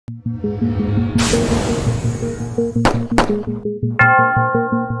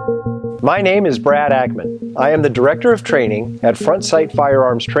My name is Brad Ackman. I am the Director of Training at Sight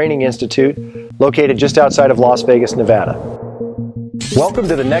Firearms Training Institute, located just outside of Las Vegas, Nevada. Welcome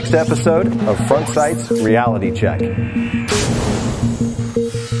to the next episode of Sight's Reality Check.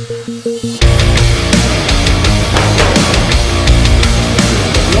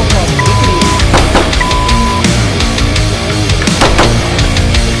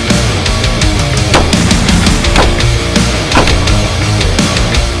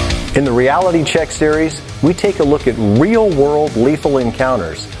 In the Reality Check series, we take a look at real-world lethal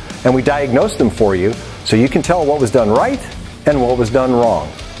encounters, and we diagnose them for you so you can tell what was done right and what was done wrong.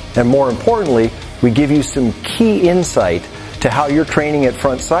 And more importantly, we give you some key insight to how your training at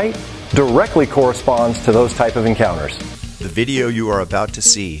Sight directly corresponds to those type of encounters. The video you are about to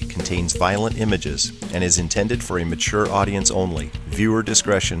see contains violent images and is intended for a mature audience only. Viewer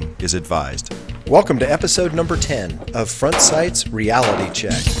discretion is advised. Welcome to episode number 10 of Sight's Reality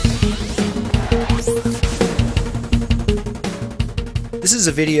Check. This is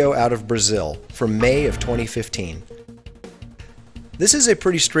a video out of Brazil from May of 2015. This is a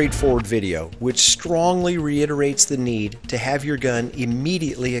pretty straightforward video which strongly reiterates the need to have your gun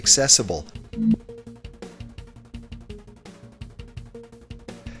immediately accessible.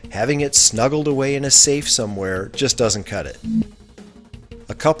 Having it snuggled away in a safe somewhere just doesn't cut it.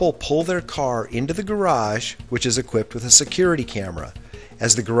 A couple pull their car into the garage, which is equipped with a security camera.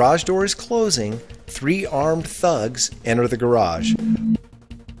 As the garage door is closing, 3 armed thugs enter the garage.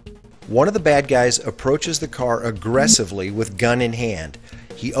 One of the bad guys approaches the car aggressively with gun in hand.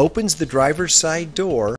 He opens the driver's side door